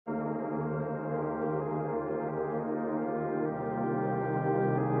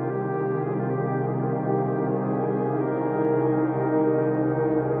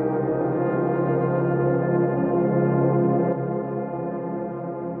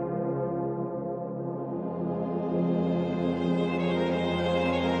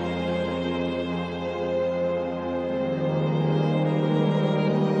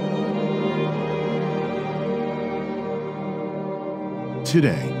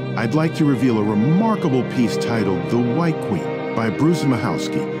Today, I'd like to reveal a remarkable piece titled The White Queen by Bruce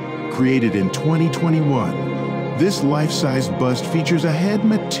Mahalski, created in 2021. This life-size bust features a head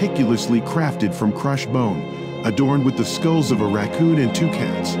meticulously crafted from crushed bone, adorned with the skulls of a raccoon and two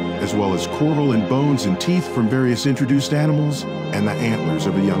cats, as well as coral and bones and teeth from various introduced animals and the antlers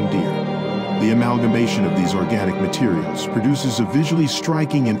of a young deer. The amalgamation of these organic materials produces a visually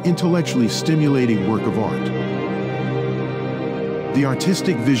striking and intellectually stimulating work of art. The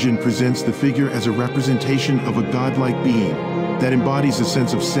artistic vision presents the figure as a representation of a godlike being that embodies a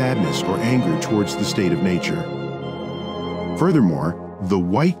sense of sadness or anger towards the state of nature. Furthermore, the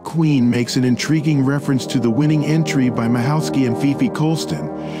White Queen makes an intriguing reference to the winning entry by Mahalski and Fifi Colston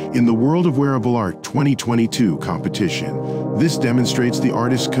in the World of Wearable Art 2022 competition. This demonstrates the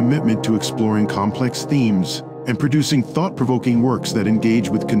artist's commitment to exploring complex themes and producing thought-provoking works that engage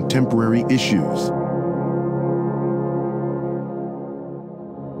with contemporary issues.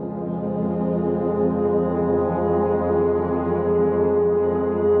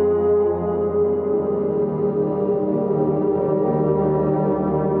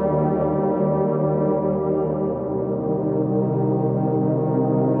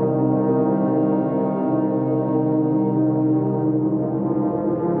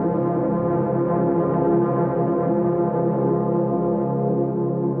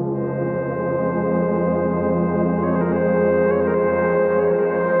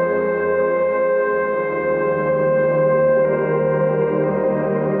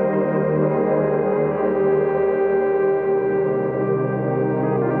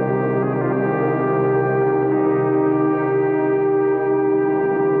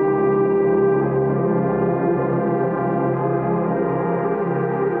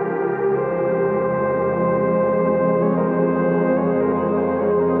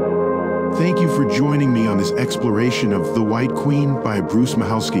 Thank you for joining me on this exploration of The White Queen by Bruce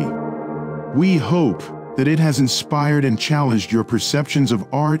Mahalski. We hope that it has inspired and challenged your perceptions of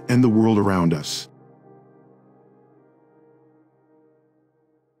art and the world around us.